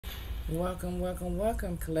Welcome, welcome,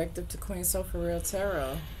 welcome, Collective to Queen Soul for Real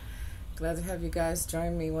Tarot. Glad to have you guys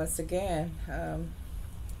join me once again.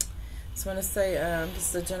 Just want to say this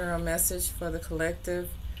is a general message for the collective.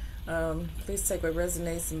 Please take what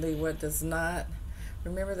resonates and leave what does not.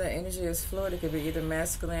 Remember that energy is fluid. It could be either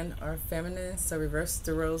masculine or feminine, so reverse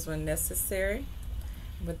the roles when necessary.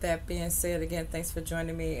 With that being said, again, thanks for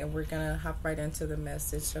joining me, and we're going to hop right into the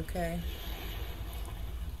message, okay?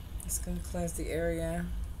 Just going to cleanse the area.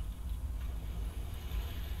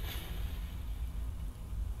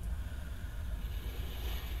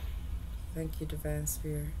 Thank you, Divine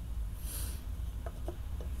Spirit.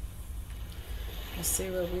 Let's see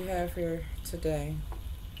what we have here today.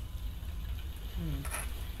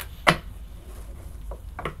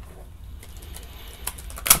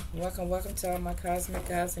 Welcome, welcome to all my cosmic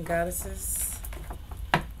gods and goddesses,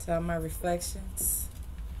 to all my reflections.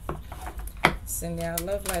 Sending out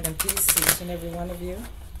love, light, and peace to each and every one of you.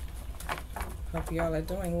 Hope you all are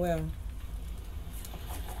doing well.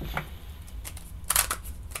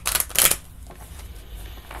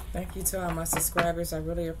 Thank you to all my subscribers. I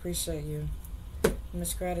really appreciate you.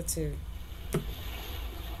 Much gratitude.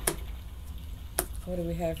 What do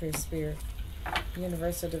we have here, Spirit?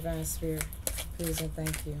 Universal Divine Spirit, please and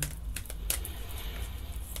thank you.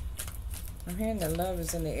 I'm hearing that love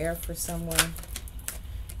is in the air for someone.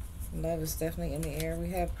 Love is definitely in the air. We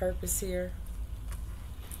have purpose here.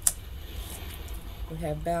 We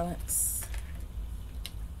have balance.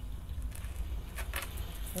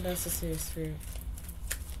 What else is here, Spirit?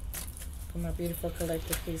 For my beautiful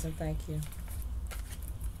collective, please and thank you.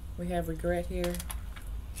 We have regret here.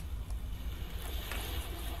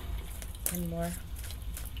 And more.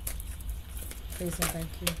 Please and thank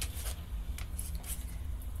you.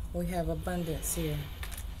 We have abundance here.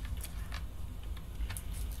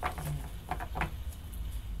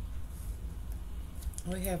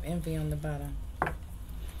 We have envy on the bottom.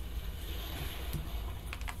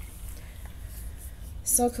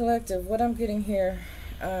 So collective, what I'm getting here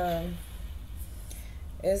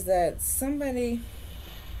is that somebody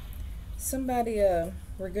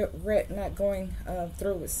regret not going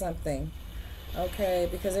through with something, okay,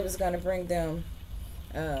 because it was going to bring them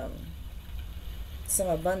some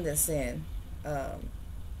abundance in,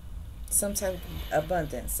 some type of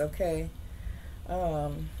abundance, okay.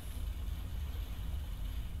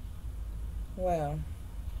 Well,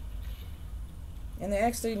 and they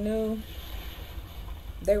actually knew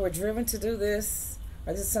they were driven to do this,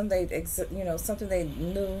 or just something something they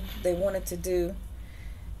knew they wanted to do,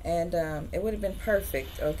 and it would have been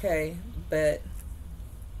perfect, okay, but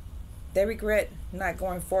they regret not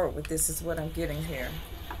going forward with this is what I'm getting here.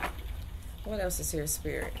 What else is here,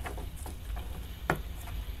 Spirit?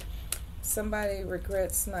 Somebody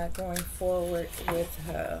regrets not going forward with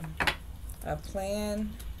a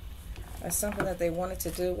plan or something that they wanted to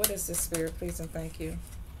do. What is this, Spirit? Please and thank you.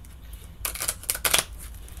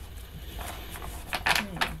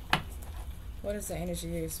 What is the energy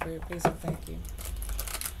here, Spirit? Please and thank you.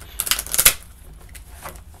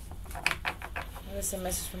 What is the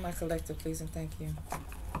message from my collective? Please and thank you.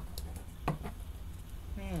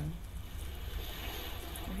 I'm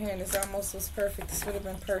hearing this almost was perfect. This would have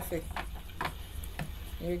been perfect.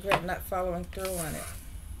 You regret not following through on it.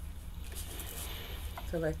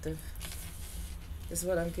 Collective. This is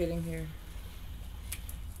what I'm getting here.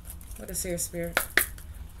 What is here, Spirit?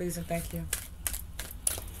 Please and thank you.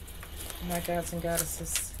 My gods and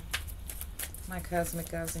goddesses. My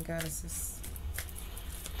cosmic gods and goddesses.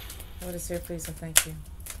 What is here, please and thank you.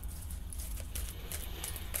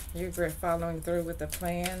 You regret following through with a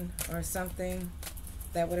plan or something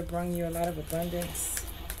that would have brought you a lot of abundance.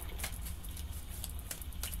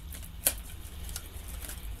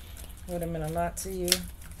 Would have meant a lot to you.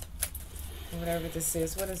 Whatever this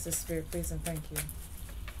is. What is this, Spirit? Please and thank you.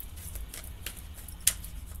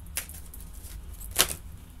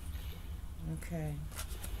 Okay.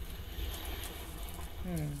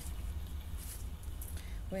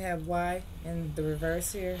 We have Y in the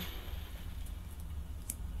reverse here.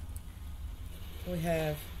 We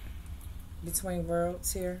have between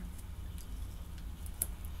worlds here.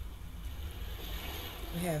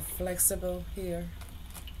 We have flexible here.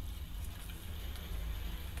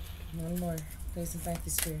 One more. Please and thank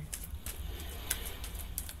you, Spirit.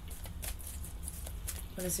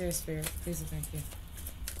 What is here, Spirit? Please and thank you.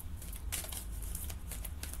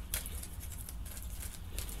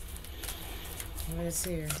 What is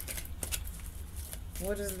here?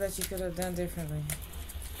 What is it that you could have done differently?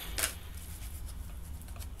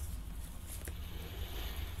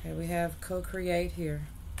 Okay, we have co-create here.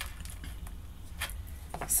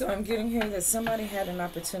 So I'm getting here that somebody had an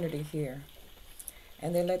opportunity here.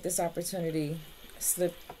 And they let this opportunity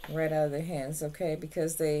slip right out of their hands, okay?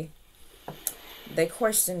 Because they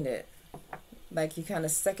questioned it. Like you kind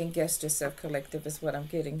of second guessed yourself, collective, is what I'm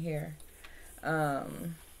getting here.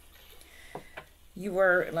 You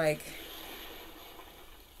were like,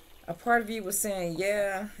 a part of you was saying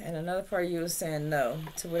yeah, and another part of you was saying no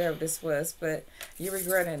to whatever this was, but you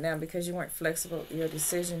regret it now because you weren't flexible with your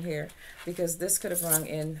decision here, because this could have rung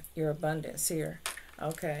in your abundance here.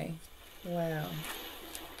 Okay. Wow.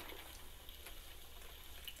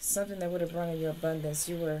 Something that would have rung in your abundance.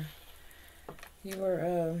 You were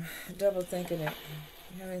double thinking it.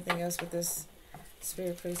 You have anything else with this,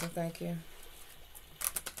 Spirit, please and thank you?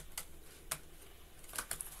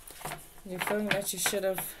 You're feeling that you should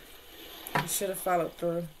have followed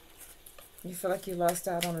through. You feel like you lost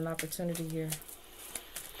out on an opportunity here.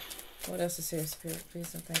 What else is here, Spirit,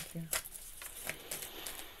 please and thank you?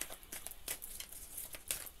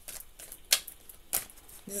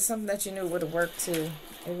 This is something that you knew would have worked too.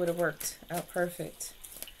 It would have worked out perfect.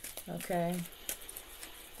 Okay.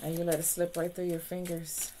 And you let it slip right through your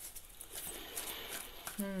fingers.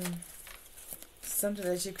 Something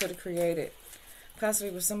that you could have created,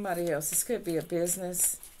 possibly with somebody else. This could be a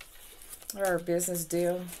business or a business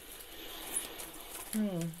deal.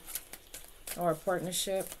 Or a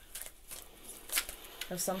partnership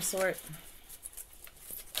of some sort.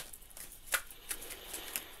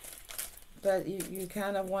 But you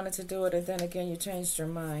kind of wanted to do it, and then again you changed your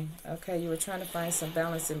mind. Okay, you were trying to find some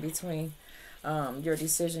balance in between your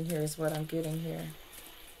decision here is what I'm getting here.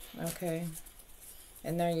 Okay.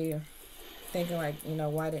 And now you're thinking like, you know,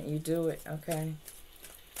 why didn't you do it? Okay.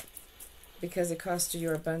 Because it cost you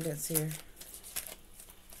your abundance here.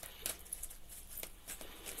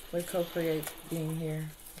 We co-create being here.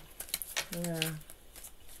 Yeah.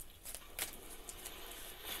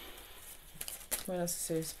 What else is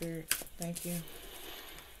here, Spirit? Thank you.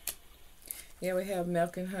 Yeah, we have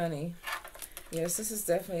milk and honey. Yes, this is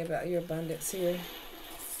definitely about your abundance here.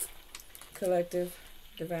 Collective,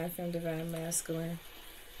 divine feminine, divine masculine.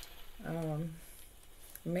 You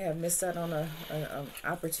may have missed out on an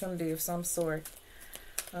opportunity of some sort.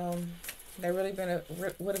 There really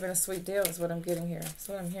would have been a sweet deal is what I'm getting here. That's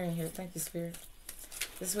what I'm hearing here. Thank you, Spirit.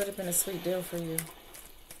 This would have been a sweet deal for you.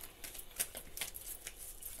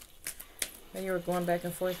 And you were going back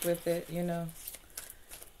and forth with it, you know,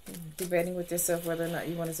 debating with yourself whether or not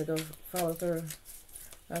you wanted to go follow through.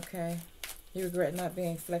 Okay. You regret not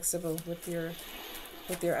being flexible with your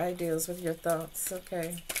ideals, with your thoughts.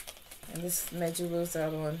 Okay. And this made you lose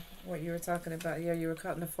out on what you were talking about. Yeah, you were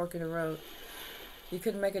caught in the fork in the road. You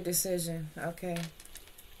couldn't make a decision. Okay.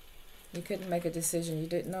 You couldn't make a decision. You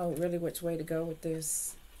didn't know really which way to go with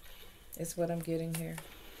this. It's what I'm getting here.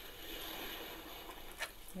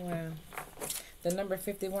 Wow. The number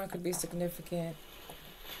 51 could be significant.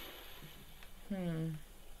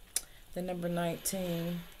 The number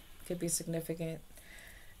 19 could be significant.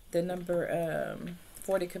 The number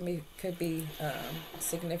 40 could be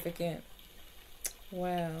significant.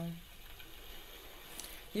 Wow.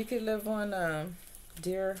 You could live on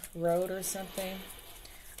Deer Road or something,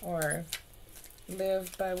 or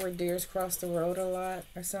live by where deers cross the road a lot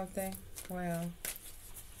or something. Wow.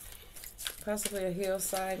 Possibly a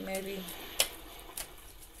hillside, maybe.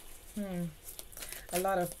 A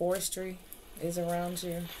lot of forestry is around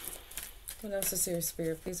you. What else is here,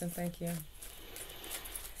 Spirit? Please and thank you.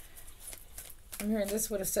 I'm hearing this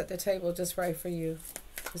would have set the table just right for you,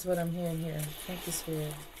 is what I'm hearing here. Thank you,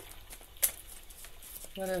 Spirit.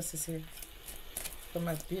 What else is here for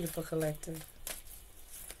my beautiful collective?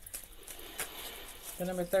 The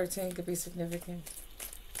number 13 could be significant.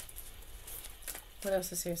 What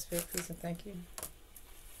else is here, Spirit? Please and thank you.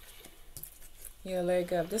 Yeah,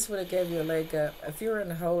 leg up. This would have gave you a leg up. If you were in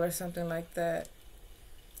a hole or something like that.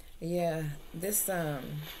 Yeah, this,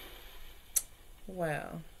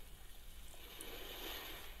 wow.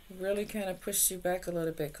 Really kind of pushed you back a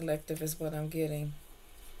little bit, collective, is what I'm getting.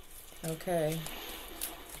 Okay.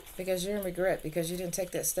 Because you're in regret, because you didn't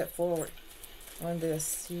take that step forward on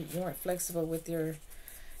this. You weren't flexible with your,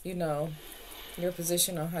 you know, your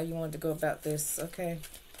position on how you wanted to go about this. Okay.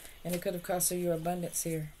 And it could have cost you your abundance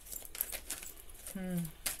here.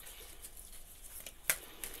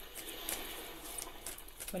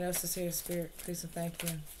 What else is here, Spirit? Please and thank you.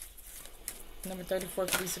 Number 34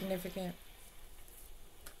 could be significant.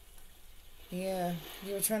 Yeah,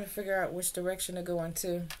 you were trying to figure out which direction to go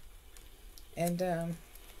into. And the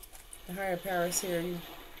higher powers here, you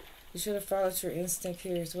should have followed your instinct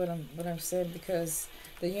here is what I'm saying, because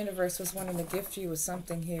the universe was wanting to gift you with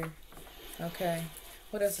something here. Okay.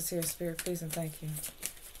 What else is here, Spirit? Please and thank you.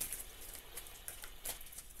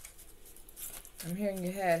 I'm hearing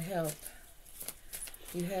you had help.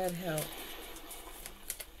 You had help.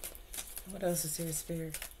 What else is here,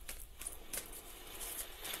 Spirit?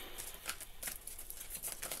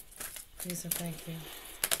 Please and thank you.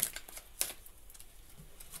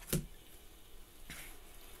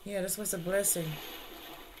 Yeah, this was a blessing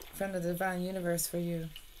from the divine universe for you.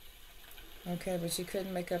 Okay, but you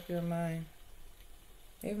couldn't make up your mind.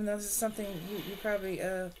 Even though this is something you probably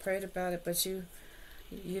prayed about it, but you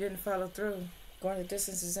didn't follow through. Going the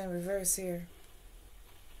distance is in reverse here.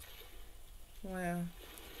 Wow.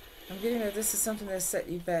 I'm getting that this is something that set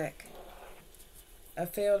you back. A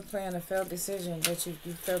failed plan, a failed decision that you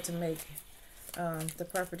failed to make the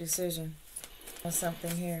proper decision on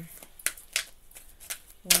something here.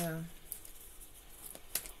 Wow.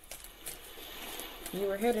 You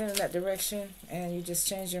were heading in that direction and you just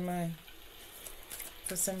changed your mind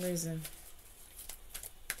for some reason.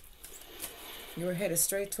 You were headed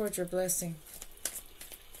straight towards your blessing.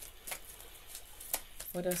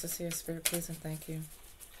 What else is here, Spirit? Please and thank you.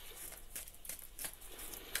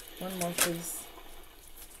 One more, please.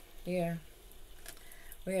 Yeah.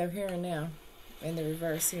 We have here and now in the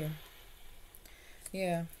reverse here.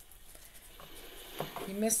 Yeah.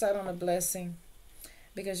 You missed out on a blessing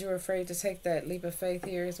because you were afraid to take that leap of faith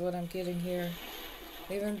here is what I'm getting here.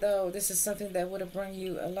 Even though this is something that would have brought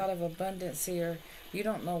you a lot of abundance here, you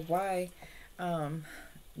don't know why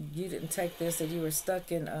you didn't take this, that you were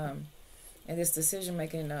stuck in this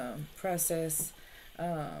decision-making process.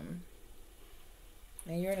 And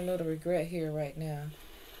you're in a little regret here right now.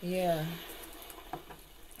 Yeah.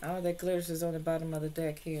 All that glitters is on the bottom of the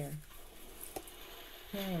deck here.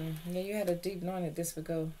 Yeah, you had a deep knowing that this would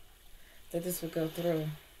go through.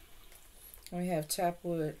 We have chopped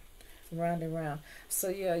wood, round and round. So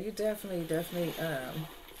yeah, you definitely,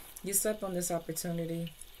 you slept on this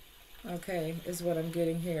opportunity. Okay, is what I'm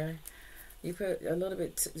getting here. You put a little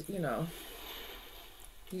bit,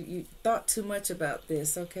 you thought too much about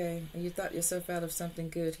this, okay? And you thought yourself out of something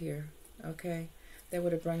good here, okay? That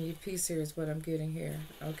would have brought you peace here is what I'm getting here,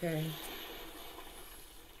 okay?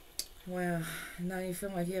 Wow, now you feel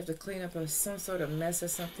like you have to clean up some sort of mess or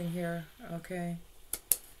something here, okay?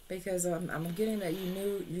 Because I'm getting that you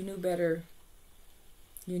knew better.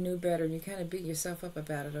 You knew better, and you kind of beat yourself up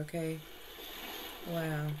about it, okay?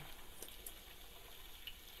 Wow.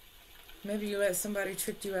 Maybe you let somebody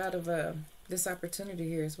trick you out of this opportunity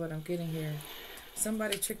here is what I'm getting here.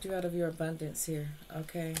 Somebody tricked you out of your abundance here,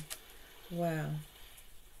 okay? Wow.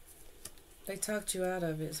 They talked you out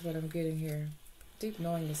of it is what I'm getting here. Deep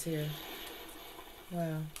knowing is here.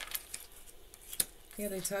 Wow. Yeah,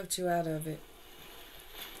 they talked you out of it.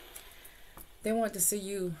 They want to see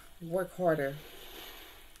you work harder.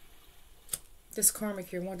 This karmic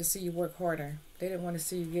here wanted to see you work harder. They didn't want to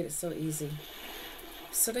see you get it so easy.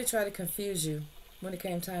 So they tried to confuse you when it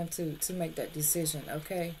came time to make that decision,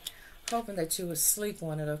 okay? Hoping that you would sleep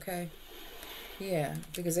on it, okay? Yeah,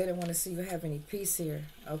 because they didn't want to see you have any peace here,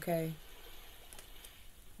 okay?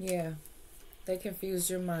 Yeah, they confused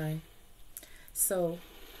your mind. So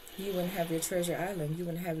you wouldn't have your treasure island. You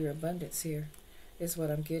wouldn't have your abundance here, is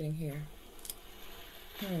what I'm getting here.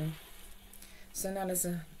 So now there's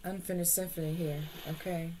an unfinished symphony here,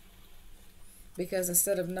 okay? Because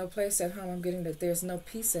instead of no place at home, I'm getting that there's no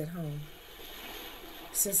peace at home.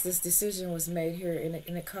 Since this decision was made here and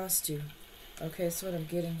it cost you. Okay, that's what I'm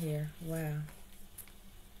getting here. Wow.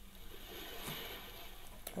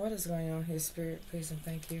 What is going on here, Spirit? Please and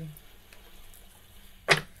thank you.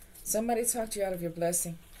 Somebody talked you out of your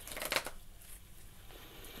blessing.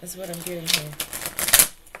 That's what I'm getting here.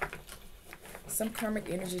 Some karmic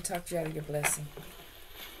energy talked you out of your blessing.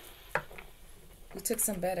 You took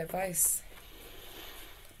some bad advice.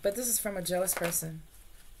 But this is from a jealous person.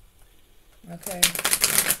 Okay?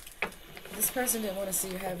 This person didn't want to see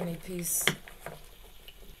you have any peace.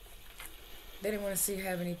 They didn't want to see you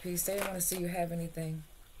have any peace. They didn't want to see you have anything.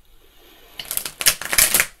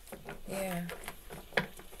 Yeah.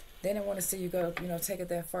 They didn't want to see you go, take it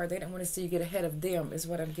that far. They didn't want to see you get ahead of them is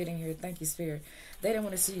what I'm getting here. Thank you, Spirit. They didn't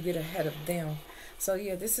want to see you get ahead of them. So,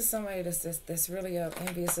 yeah, this is somebody that's really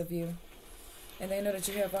envious of you. And they know that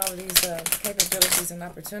you have all of these capabilities and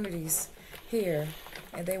opportunities here.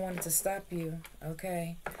 And they wanted to stop you,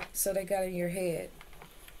 okay? So they got in your head.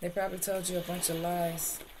 They probably told you a bunch of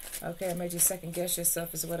lies. Okay, made you second guess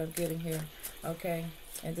yourself is what I'm getting here. Okay?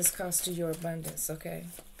 And this cost you your abundance, okay?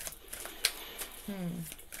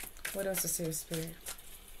 What else is here, Spirit?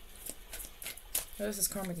 What else is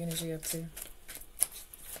karmic energy up to?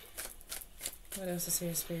 What else is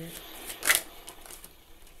here, Spirit?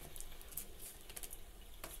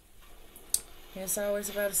 It's always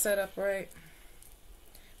about a setup, right?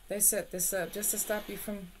 They set this up just to stop you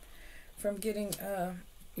from getting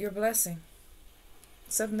your blessing.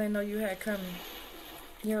 Something they know you had coming.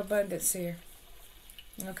 Your abundance here.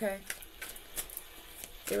 Okay?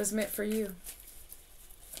 It was meant for you.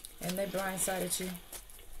 And they blindsided you.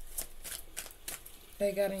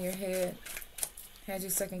 They got in your head. Had you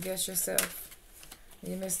second guess yourself.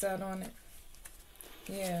 You missed out on it.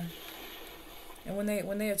 Yeah. And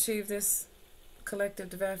when they achieved this collective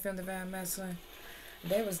divine feminine, divine masculine,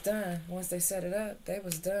 they was done. Once they set it up, they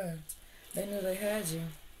was done. They knew they had you.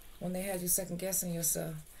 When they had you second guessing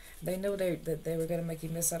yourself, they knew that they were going to make you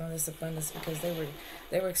miss out on this abundance, because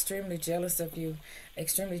they were extremely jealous of you,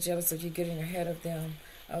 extremely jealous of you getting ahead of them.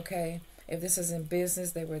 Okay, if this is in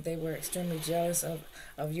business, they were extremely jealous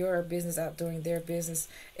of your business outdoing their business.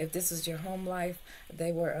 If this is your home life,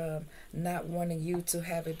 they were not wanting you to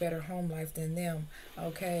have a better home life than them.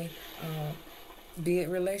 Okay, be it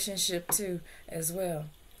relationship too as well.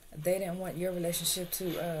 They didn't want your relationship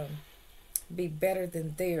to be better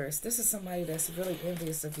than theirs. This is somebody that's really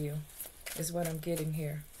envious of you, is what I'm getting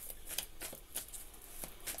here.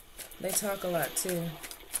 They talk a lot too,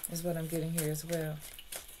 is what I'm getting here as well.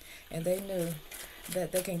 And they knew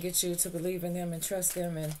that they can get you to believe in them and trust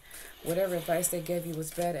them, and whatever advice they gave you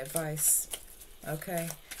was bad advice. Okay?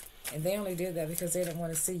 And they only did that because they didn't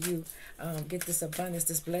want to see you get this abundance,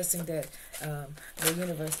 this blessing that the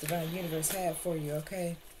universe, divine universe, had for you.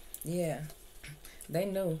 Okay? Yeah. They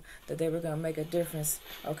knew that they were going to make a difference,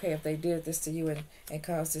 okay, if they did this to you and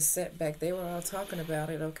cause this setback. They were all talking about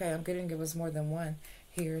it, okay? I'm getting it was more than one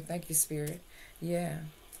here. Thank you, Spirit. Yeah.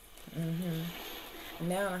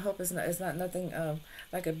 Now I hope it's not nothing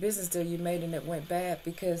like a business deal you made and it went bad,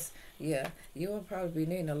 because, yeah, you will probably be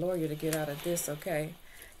needing a lawyer to get out of this, okay?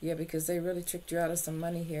 Yeah, because they really tricked you out of some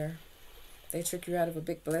money here. They tricked you out of a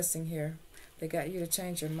big blessing here. They got you to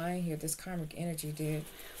change your mind here. This karmic energy did.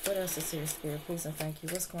 What else is here, Spirit? Please and thank you.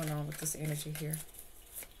 What's going on with this energy here?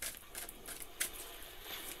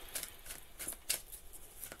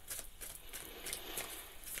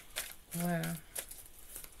 Wow.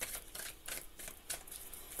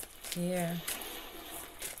 Yeah.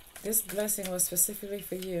 This blessing was specifically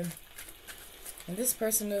for you. And this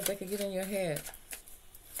person knew if they could get in your head,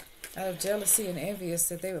 out of jealousy and envious,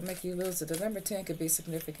 that they would make you lose it. The number 10 could be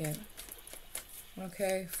significant.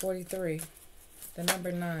 Okay, 43. The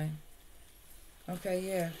number 9. Okay,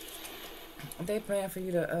 yeah. They plan for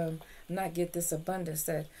you to not get this abundance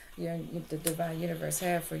that the divine universe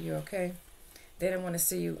had for you, okay? They didn't want to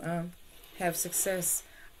see you have success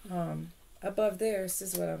above theirs,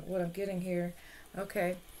 is what I'm getting here.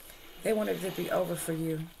 Okay. They wanted it to be over for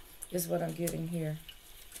you, is what I'm getting here.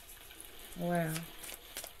 Wow.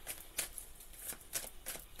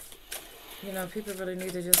 You know, people really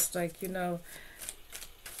need to just, like,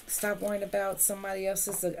 stop worrying about somebody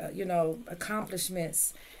else's,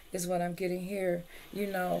 accomplishments, is what I'm getting here,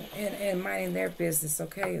 and minding their business,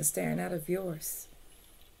 okay, and staying out of yours.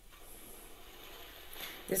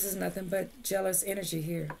 This is nothing but jealous energy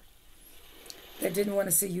here. They didn't want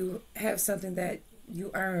to see you have something that you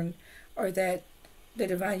earned or that the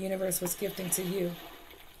divine universe was gifting to you.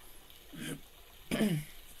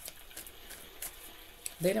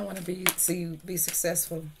 They don't want to see you be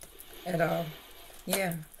successful at all.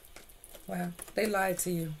 Yeah. Wow. They lied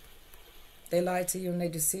to you. They lied to you and they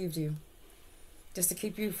deceived you. Just to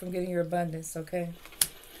keep you from getting your abundance, okay?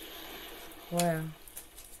 Wow.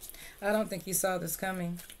 I don't think you saw this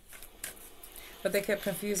coming. But they kept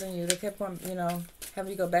confusing you. They kept on,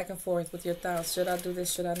 having you go back and forth with your thoughts. Should I do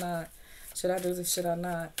this? Should I not? Should I do this? Should I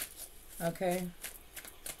not? Okay?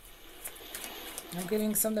 I'm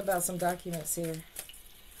getting something about some documents here.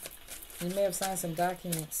 You may have signed some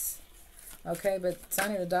documents. Okay, but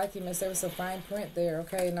signing the documents, there was some fine print there,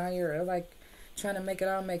 okay? Now you're, like, trying to make it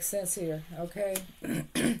all make sense here, okay?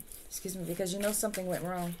 Excuse me, because something went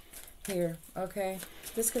wrong here, okay?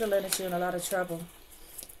 This could have landed you in a lot of trouble.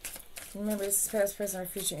 Remember, this is past, present, or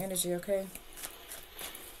future energy, okay?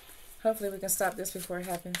 Hopefully we can stop this before it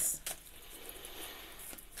happens.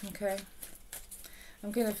 Okay?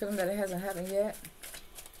 I'm getting a feeling that it hasn't happened yet.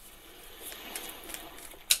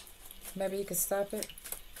 Maybe you can stop it.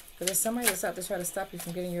 But there's somebody that's out to try to stop you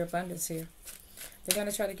from getting your abundance here. They're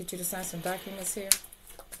going to try to get you to sign some documents here.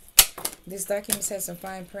 These documents have some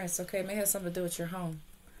fine prints, okay? It may have something to do with your home,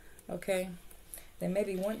 okay? They may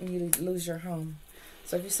be wanting you to lose your home.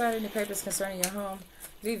 So if you sign any papers concerning your home,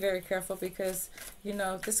 be very careful, because,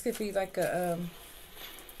 this could be like a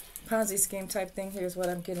Ponzi scheme type thing here, is what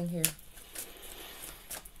I'm getting here.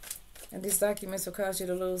 And these documents will cause you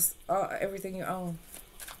to lose everything you own,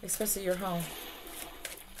 especially your home.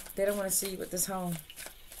 They don't want to see you with this home.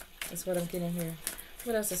 That's what I'm getting here.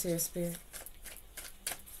 What else is here, Spirit?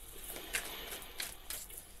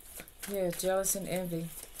 Yeah, jealous and envy.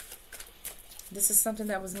 This is something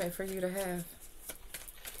that was meant for you to have.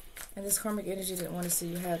 And this karmic energy didn't want to see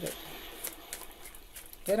you have it.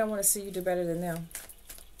 They don't want to see you do better than them.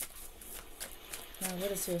 Now,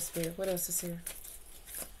 what is here, Spirit? What else is here?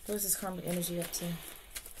 What is this karmic energy up to?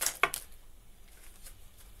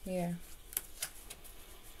 Yeah.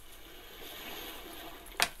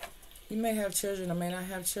 You may have children or may not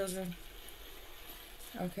have children.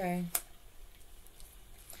 Okay.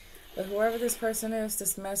 But whoever this person is,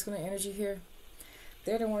 this masculine energy here,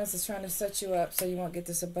 they're the ones that's trying to set you up so you won't get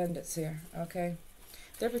this abundance here. Okay.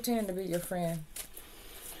 They're pretending to be your friend.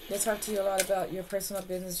 They talk to you a lot about your personal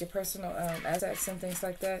business, your personal assets and things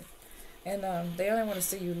like that. And they only want to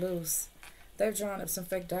see you lose. They've drawn up some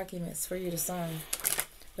fake documents for you to sign.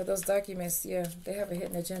 But those documents, yeah, they have a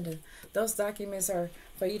hidden agenda. Those documents are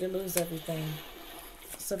for you to lose everything.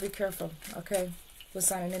 So be careful, okay, with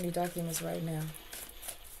signing any documents right now.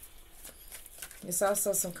 It's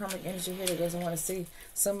also some karmic energy here that doesn't want to see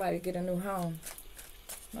somebody get a new home.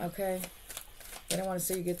 Okay? They don't want to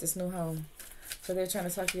see you get this new home. So they're trying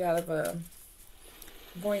to talk you out of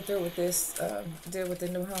going through with this deal with the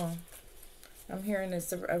new home. I'm hearing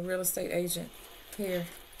it's a real estate agent here.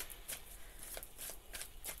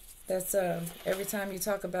 That's every time you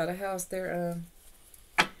talk about a house, they're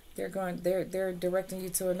directing you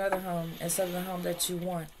to another home instead of the home that you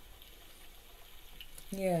want.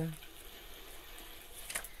 Yeah.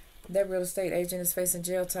 That real estate agent is facing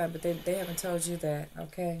jail time, but they haven't told you that,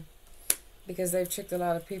 okay? Because they've tricked a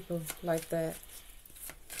lot of people like that.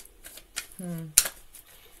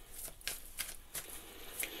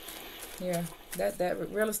 Yeah, that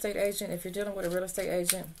real estate agent, if you're dealing with a real estate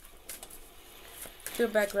agent, do a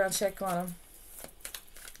background check on them.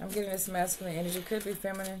 I'm getting this masculine energy. Could be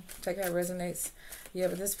feminine. Take how it resonates. Yeah,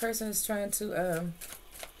 but this person is trying to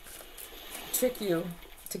trick you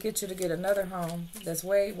to get you to get another home that's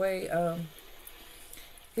way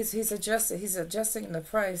he's adjusting the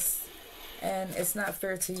price, and it's not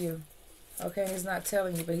fair to you. Okay, he's not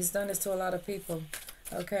telling you, but he's done this to a lot of people.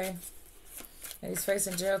 Okay, and he's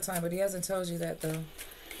facing jail time, but he hasn't told you that though.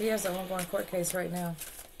 He has an ongoing court case right now.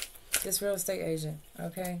 This real estate agent.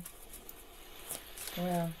 Okay.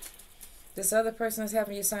 Well, this other person is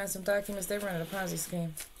having you sign some documents. They're running a Ponzi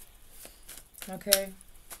scheme. Okay,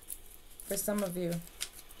 for some of you.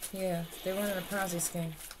 Yeah, they're running a Ponzi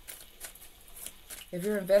scheme. If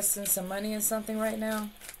you're investing some money in something right now,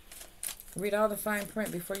 read all the fine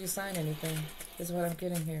print before you sign anything, is what I'm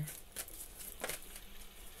getting here.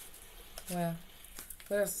 Well,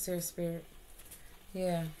 what else is here, Spirit?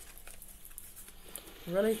 Yeah.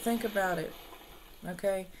 Really think about it.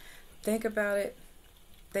 Okay? Think about it.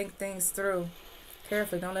 Think things through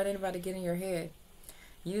carefully. Don't let anybody get in your head.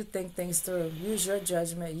 You think things through. Use your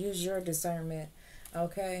judgment. Use your discernment.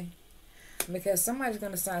 Okay? Because somebody's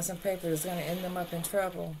going to sign some paper that's going to end them up in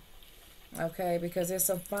trouble. Okay? Because there's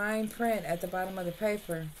some fine print at the bottom of the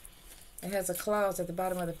paper. It has a clause at the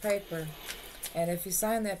bottom of the paper. And if you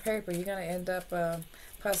sign that paper, you're going to end up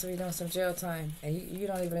possibly doing some jail time. And you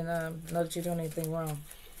don't even know that you're doing anything wrong.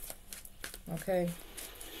 Okay?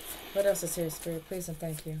 What else is here, Spirit? Please and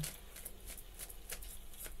thank you.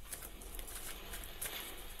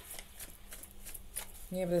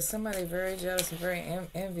 Yeah, but there's somebody very jealous and very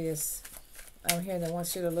envious here that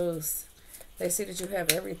wants you to lose. They see that you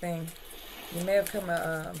have everything. You may have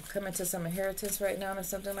come into some inheritance right now or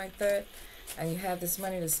something like that, and you have this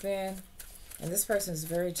money to spend. And this person is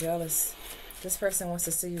very jealous. This person wants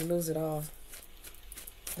to see you lose it all.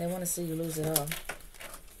 They want to see you lose it all.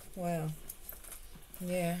 Wow.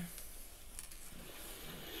 Yeah.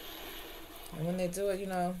 And when they do it, you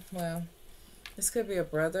know, well, this could be a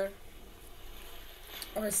brother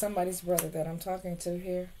or somebody's brother that I'm talking to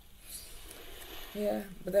here. Yeah,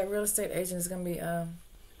 but that real estate agent is going to be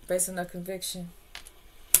facing a conviction.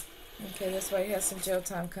 Okay, that's why he has some jail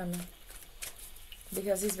time coming.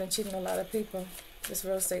 Because he's been cheating a lot of people, this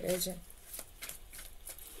real estate agent.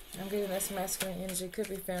 I'm getting this masculine energy. Could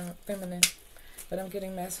be feminine, but I'm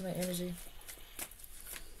getting masculine energy.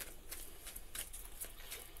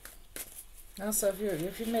 Also,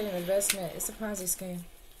 if you made an investment, it's a Ponzi scheme.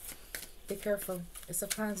 Be careful. It's a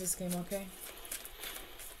Ponzi scheme, okay?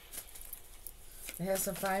 It has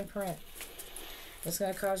some fine print. It's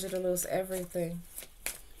going to cause you to lose everything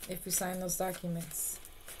if you sign those documents.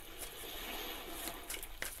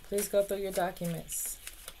 Please go through your documents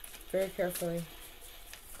very carefully.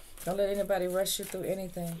 Don't let anybody rush you through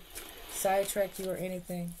anything, sidetrack you or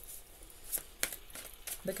anything.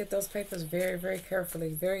 Look at those papers very, very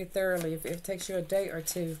carefully, very thoroughly. If it takes you a day or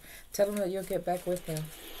two, tell them that you'll get back with them.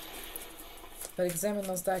 But examine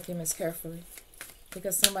those documents carefully,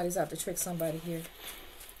 because somebody's out to trick somebody here.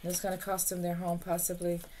 And it's going to cost them their home,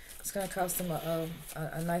 possibly. It's going to cost them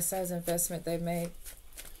a nice size investment they made.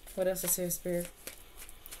 What else is here, Spirit?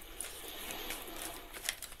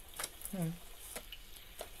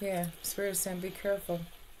 Yeah, Spirit is saying be careful.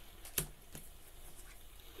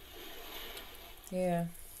 Yeah.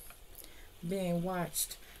 Being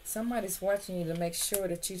watched. Somebody's watching you to make sure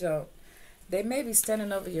that you don't. They may be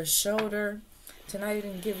standing over your shoulder to not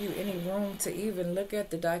even give you any room to even look at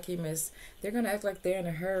the documents. They're going to act like they're in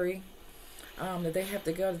a hurry. That they have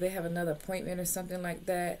to go, that they have another appointment or something like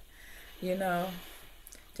that. You know,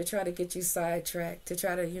 to try to get you sidetracked. To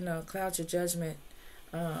try to, you know, cloud your judgment.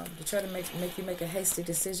 To try to make you make a hasty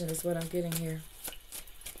decision is what I'm getting here.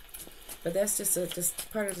 But that's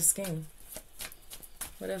just part of the scheme.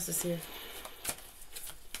 What else is here?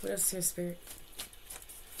 What else is here, Spirit?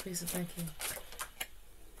 Please and thank you.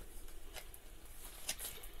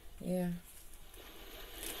 Yeah.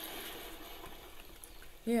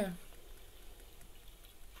 Yeah.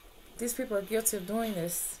 These people are guilty of doing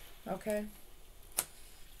this, okay?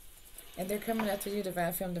 And they're coming after you,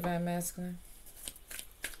 Divine Femme, Divine Masculine.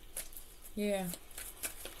 Yeah.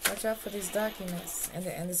 Watch out for these documents and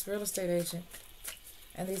this real estate agent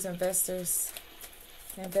and these investors,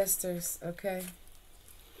 okay?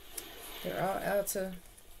 They're all out to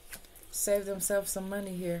save themselves some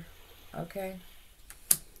money here, okay?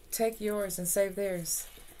 Take yours and save theirs,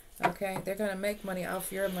 okay? They're going to make money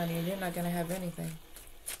off your money and you're not going to have anything,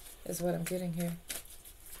 is what I'm getting here.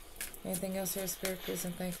 Anything else here, Spirit, please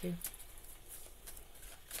and thank you.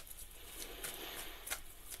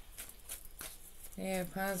 Yeah,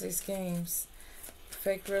 Ponzi schemes.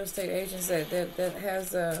 Fake real estate agents that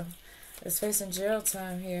has is facing jail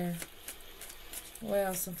time here.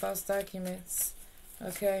 Well, some false documents.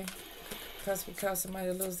 Okay. Possibly cause somebody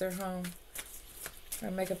to lose their home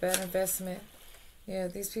or make a bad investment. Yeah,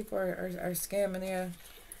 these people are scamming.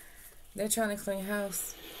 They're trying to clean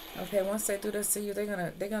house. Okay, once they do this to you, they're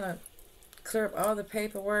gonna clear up all the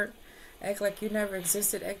paperwork, act like you never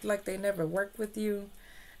existed, act like they never worked with you,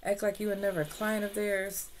 act like you were never a client of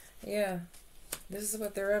theirs. Yeah, this is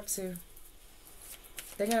what they're up to.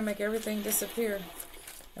 They're gonna make everything disappear.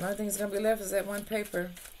 And the only thing that's gonna be left is that one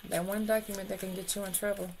paper, that one document that can get you in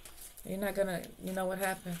trouble. You're not gonna, you know what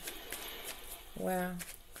happened. Wow.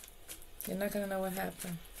 You're not gonna know what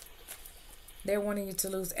happened. They're wanting you to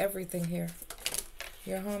lose everything here.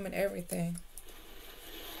 Your home and everything.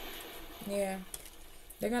 Yeah.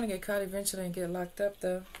 They're gonna get caught eventually and get locked up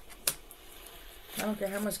though. I don't care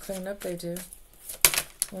how much cleanup they do.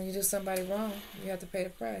 When you do somebody wrong, you have to pay the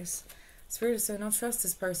price. Spirit is saying don't trust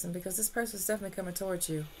this person because this person is definitely coming towards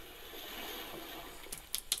you.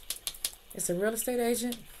 It's a real estate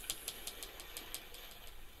agent.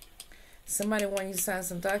 Somebody wants you to sign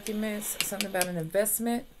some documents, something about an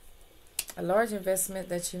investment, a large investment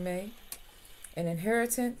that you made, an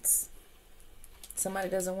inheritance somebody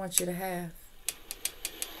doesn't want you to have.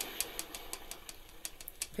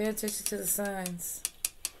 Pay attention to the signs.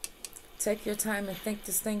 Take your time and think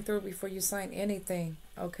this thing through before you sign anything,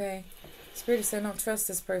 okay? Spirit said don't trust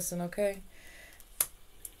this person, okay?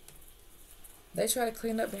 They try to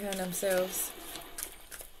clean up behind themselves.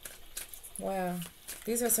 Wow.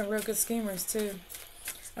 These are some real good schemers, too.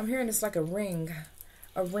 I'm hearing it's like a ring.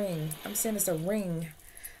 A ring. I'm saying it's a ring.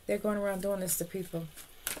 They're going around doing this to people.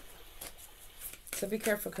 So be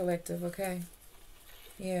careful, collective, okay?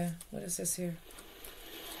 Yeah. What is this here?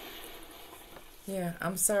 Yeah,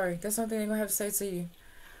 I'm sorry. That's something they're going to have to say to you.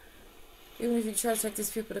 Even if you try to take these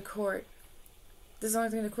people to court, this is the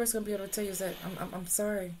only thing the court's going to be able to tell you is that I'm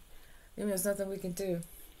sorry. Even there's nothing we can do.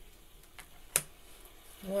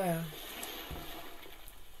 Wow.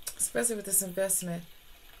 Especially with this investment.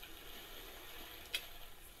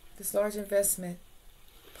 This large investment.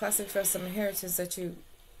 Possibly from some inheritance that you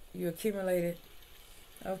accumulated.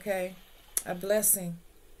 Okay. A blessing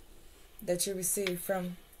that you received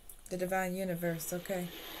from the divine universe. Okay.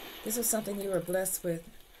 This was something you were blessed with.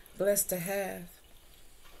 Blessed to have.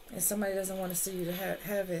 And somebody doesn't want to see you to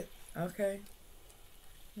have it. Okay.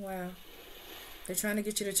 Wow. They're trying to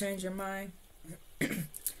get you to change your mind.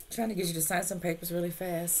 Trying to get you to sign some papers really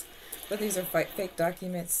fast. But these are fake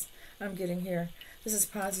documents I'm getting here. This is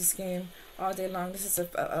Ponzi scheme all day long. This is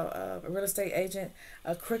a real estate agent,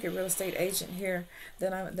 a crooked real estate agent here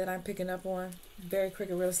that I'm picking up on. Very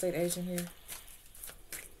crooked real estate agent here.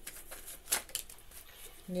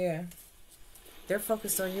 Yeah. They're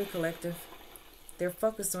focused on you, collective. They're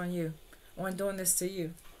focused on you, on doing this to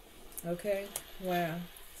you. Okay? Wow.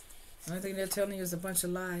 The only thing they're telling you is a bunch of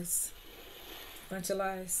lies. Bunch of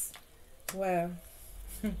lies. Wow.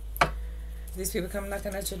 These people come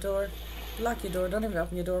knocking at your door. Lock your door. Don't even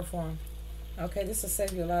open your door for them. Okay? This will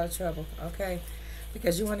save you a lot of trouble. Okay?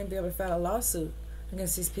 Because you won't even be able to file a lawsuit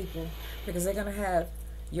against these people. Because they're going to have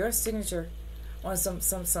your signature on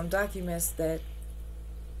some documents that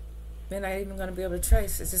they're not even going to be able to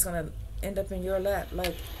trace. It's just going to end up in your lap.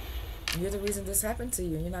 Like, you're the reason this happened to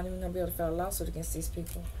you. You're not even going to be able to file a lawsuit against these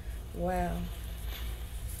people. Wow.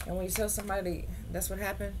 And when you tell somebody that's what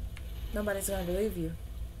happened, nobody's going to believe you.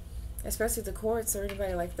 Especially the courts or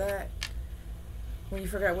anybody like that. When you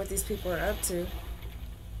figure out what these people are up to.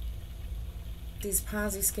 These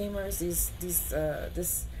Ponzi schemers,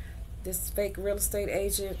 this fake real estate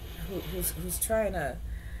agent who's trying to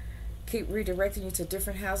keep redirecting you to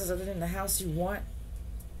different houses other than the house you want.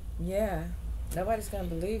 Yeah. Nobody's going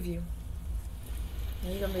to believe you.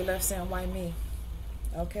 And you're going to be left saying, why me?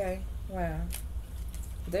 Okay? Wow.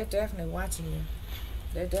 They're definitely watching you.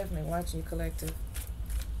 They're definitely watching you, collective.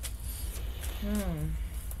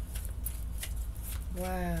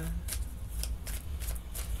 Wow.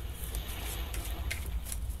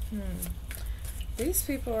 These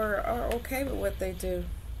people are okay with what they do.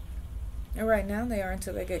 And right now they are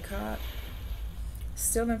until they get caught.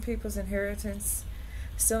 Stealing people's inheritance.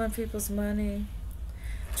 Stealing people's money.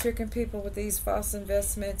 Tricking people with these false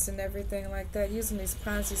investments and everything like that. Using these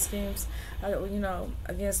Ponzi schemes,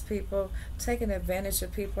 against people. Taking advantage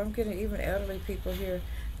of people. I'm getting even elderly people here.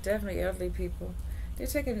 Definitely elderly people. They're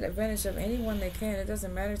taking advantage of anyone they can. It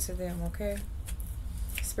doesn't matter to them, okay?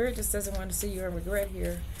 Spirit just doesn't want to see you in regret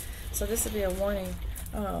here. So this will be a warning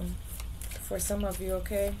for some of you,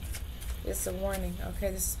 okay? It's a warning,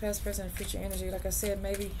 okay? This is past, present, and future energy. Like I said,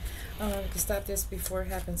 maybe you can stop this before it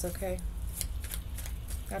happens, okay?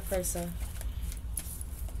 I pray so.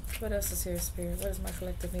 What else is here, Spirit? What does my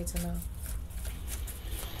collective need to know?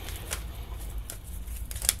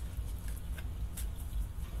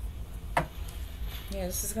 Yeah,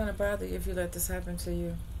 this is going to bother you if you let this happen to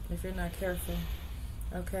you. If you're not careful.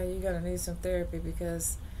 Okay, you're going to need some therapy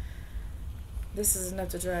because this is enough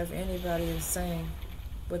to drive anybody insane.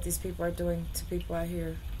 What these people are doing to people out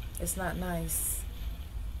here. It's not nice.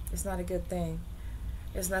 It's not a good thing.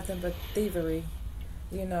 It's nothing but thievery,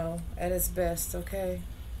 at its best, okay?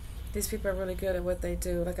 These people are really good at what they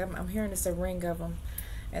do. Like, I'm hearing it's a ring of them,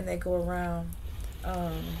 and they go around.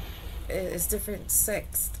 It's different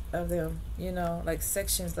sects of them, like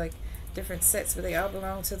sections, like different sets, but they all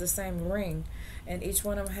belong to the same ring. And each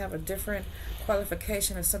one of them have a different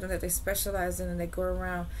qualification of something that they specialize in, and they go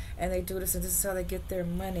around and they do this, and this is how they get their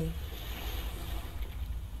money.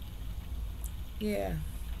 Yeah.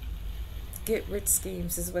 Get rich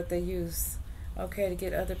schemes is what they use, okay, to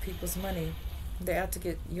get other people's money. They're out to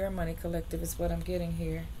get your money, collective, is what I'm getting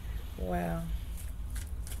here. Wow.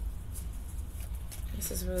 This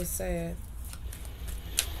is really sad.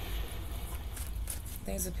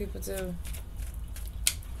 Things that people do.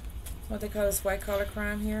 What they call this white collar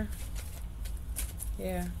crime here.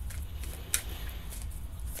 Yeah.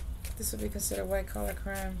 This would be considered white collar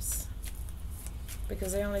crimes.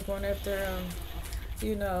 Because they're only going after,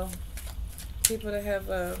 people that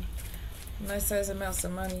have nice size amounts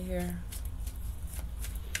of money here.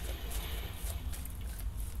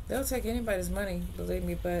 They'll take anybody's money, believe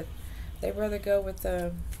me, but they'd rather go with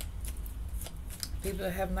people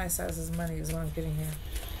that have nice sizes of money is what I'm getting here.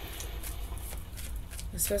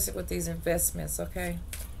 Especially with these investments, okay?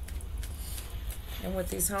 And with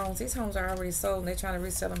these homes are already sold, and they're trying to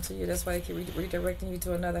resell them to you. That's why they keep redirecting you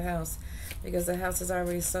to another house, because the house is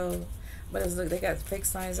already sold. But look, they got fake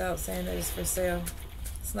signs out saying that it's for sale.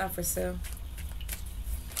 It's not for sale.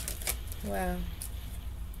 Wow.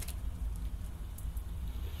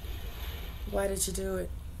 Why did you do it?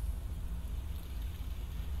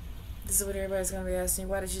 This is what everybody's going to be asking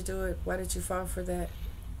you. Why did you do it? Why did you fall for that?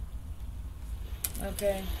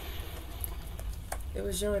 Okay. It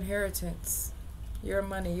was your inheritance. Your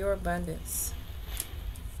money. Your abundance.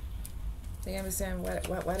 Do you understand?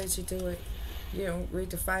 Why did you do it? You didn't read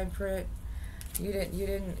the fine print. You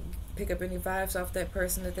didn't pick up any vibes off that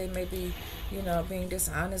person that they may be, being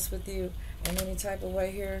dishonest with you in any type of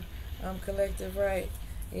way here. Collective, right?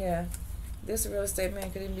 Yeah. This real estate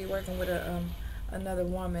man could even be working with another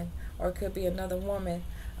woman, or it could be another woman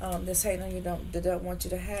that's hating on you, that don't want you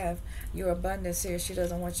to have your abundance here. She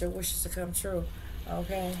doesn't want your wishes to come true.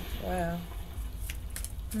 Okay? Wow.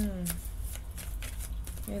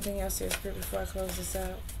 Anything else here, Spirit, before I close this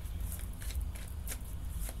out?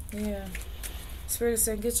 Yeah. Spirit is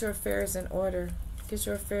saying, get your affairs in order. Get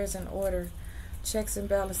your affairs in order. Checks and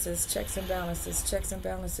balances, checks and balances, checks and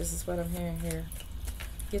balances is what I'm hearing here.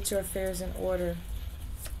 Get your affairs in order.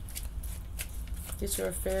 Get your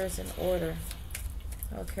affairs in order.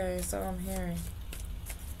 Okay, that's all I'm hearing.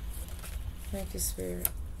 Thank you, Spirit.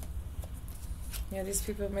 Yeah, these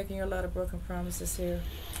people are making you a lot of broken promises here.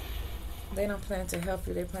 They don't plan to help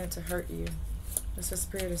you. They plan to hurt you. That's what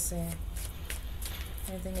Spirit is saying.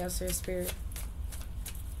 Anything else here, Spirit?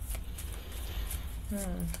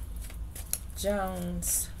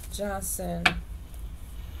 Jones, Johnson,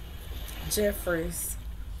 Jeffries,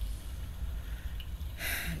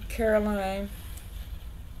 Caroline.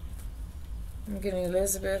 I'm getting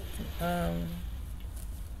Elizabeth,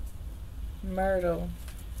 Myrtle.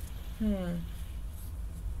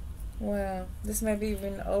 Wow, this may be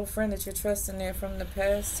even an old friend that you're trusting there from the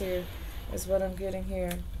past here, is what I'm getting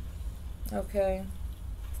here. Okay.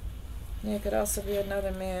 Yeah, it could also be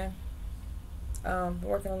another man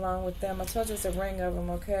working along with them. I told you it's a ring of them,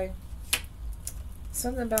 okay?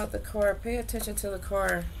 Something about the car. Pay attention to the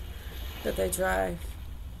car that they drive.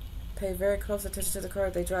 Pay very close attention to the car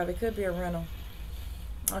that they drive. It could be a rental.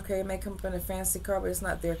 Okay, it may come up in a fancy car, but it's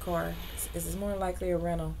not their car. It's more likely a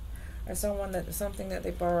rental. Or something that they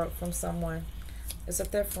borrowed from someone. It's a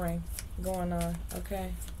theft ring going on,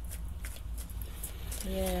 okay?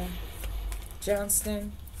 Yeah.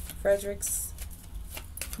 Johnston, Fredericks.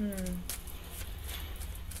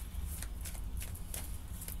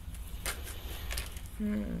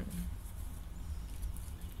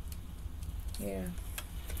 Yeah.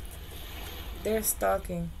 They're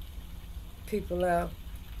stalking people out.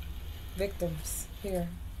 Victims here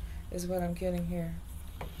is what I'm getting here.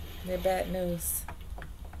 They're bad news.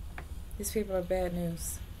 These people are bad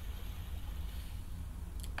news.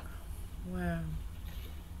 Wow.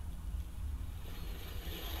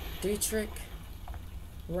 Dietrich,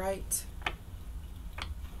 Wright.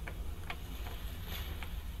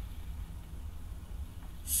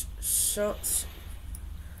 Schultz.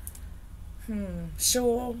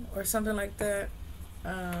 Schul or something like that.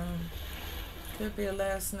 Could be a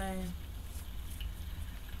last name.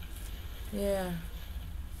 Yeah.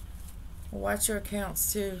 Watch your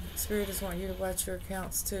accounts too. Spirit just want you to watch your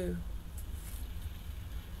accounts too.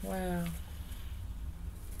 Wow.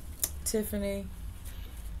 Tiffany.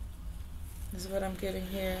 This is what I'm getting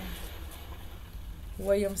here.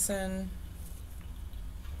 Williamson.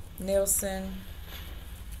 Nielsen.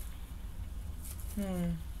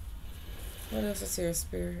 What else is here,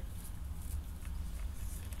 Spirit?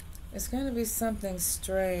 It's going to be something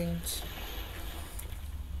strange.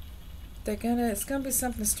 It's going to be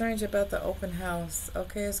something strange about the open house.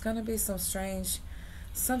 Okay, it's going to be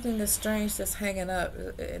something that's strange that's hanging up.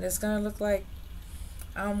 And it's going to look like,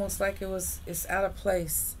 almost like it's out of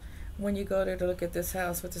place when you go there to look at this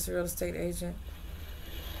house with this real estate agent.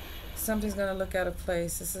 Something's going to look out of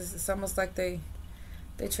place. It's almost like they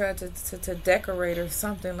tried to decorate or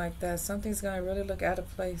something like that. Something's going to really look out of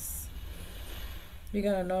place. You're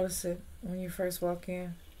going to notice it when you first walk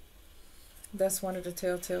in. That's one of the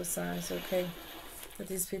telltale signs, okay? That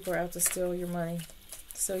these people are out to steal your money.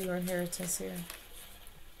 Steal your inheritance here.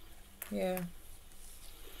 Yeah.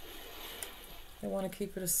 They want to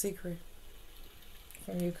keep it a secret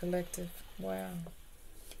from you, collective. Wow.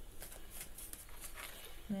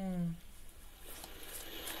 Yeah,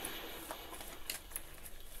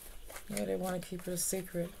 they want to keep it a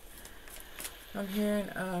secret. I'm hearing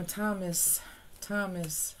Thompson,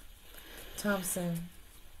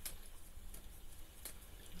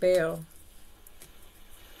 Bell,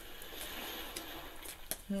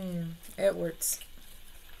 Edwards,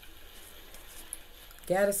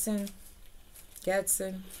 Gadsden,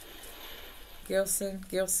 Gilsey.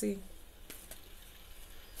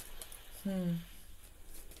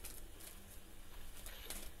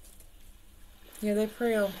 Yeah, they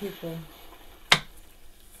prey on people.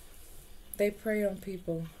 They prey on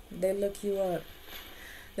people. They look you up.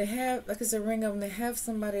 They have, like it's a ring of them, they have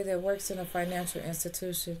somebody that works in a financial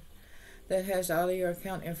institution that has all of your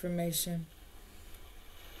account information.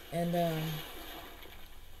 And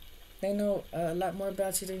they know a lot more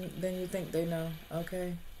about you than you think they know,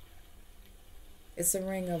 okay? It's a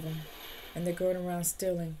ring of them. And they're going around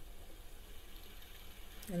stealing.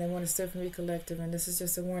 And they want to steal from you, collective. And this is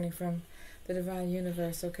just a warning from the divine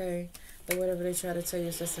universe, okay? That whatever they try to tell you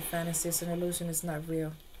is just a fantasy, it's an illusion, it's not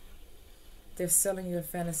real. They're selling you a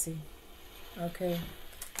fantasy, okay?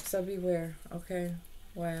 So beware, okay?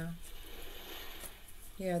 Wow.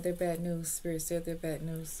 Yeah, they're bad news. Spirit said they're bad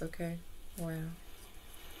news, okay? Wow.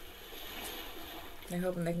 They're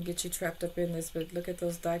hoping they can get you trapped up in this, but look at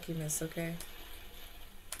those documents, okay?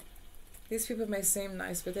 These people may seem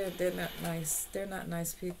nice, but they're not nice. They're not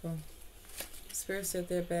nice people. Spirit said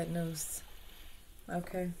they're bad news.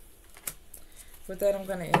 Okay. With that, I'm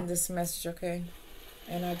going to end this message, okay?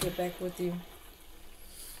 And I'll get back with you.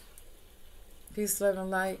 Peace, love, and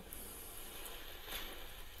light.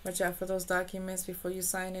 Watch out for those documents before you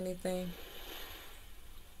sign anything.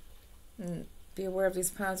 And be aware of these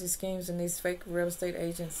Ponzi schemes and these fake real estate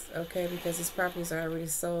agents, okay? Because these properties are already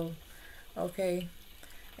sold, okay?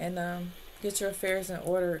 And get your affairs in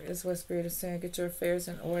order is what Spirit is saying. Get your affairs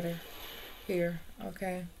in order here,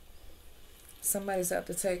 okay? Somebody's out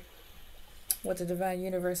to take what the divine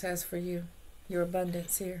universe has for you, your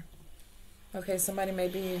abundance here. Okay, somebody may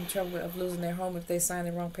be in trouble of losing their home if they sign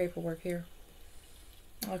the wrong paperwork here.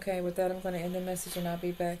 Okay, with that, I'm going to end the message, and I'll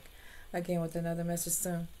be back again with another message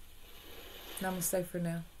soon. Namaste for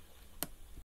now.